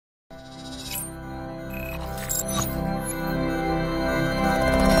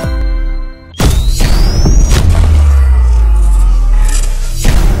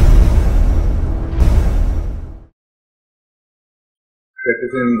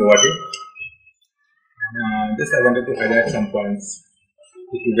infection in body. Just I wanted to highlight some points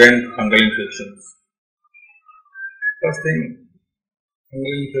to prevent fungal infections. First thing,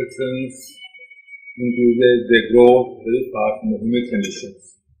 fungal infections increases their growth very fast in the humid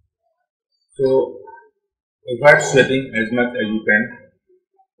conditions. So avoid sweating as much as you can.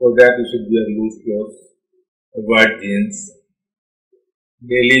 For that you should wear loose clothes, avoid jeans,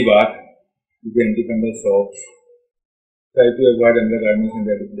 daily bath with antifungal soaps. Try to avoid undergarments in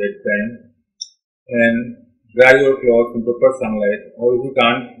the bedtime and dry your clothes in proper sunlight, or if you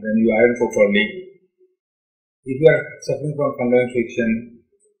can't, then you iron properly. If you are suffering from fungal infection,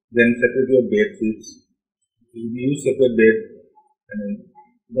 then separate your bed sheets. Use separate bed and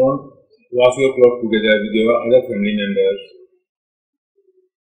don't wash your clothes together with your other family members.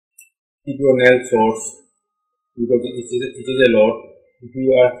 Keep your nails short because it is a lot. If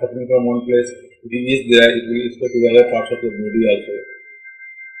you are suffering from one place, if you is there, it will spread to the other parts of your body also.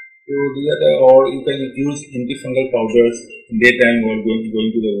 So these are the, or you can use antifungal powders in daytime while going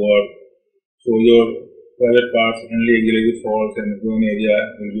to the work. So your private parts, only axillary folds and groin area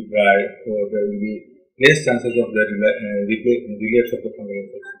will be dry, so there will be less chances of the relapse of the fungal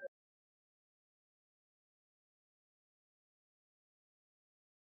infection.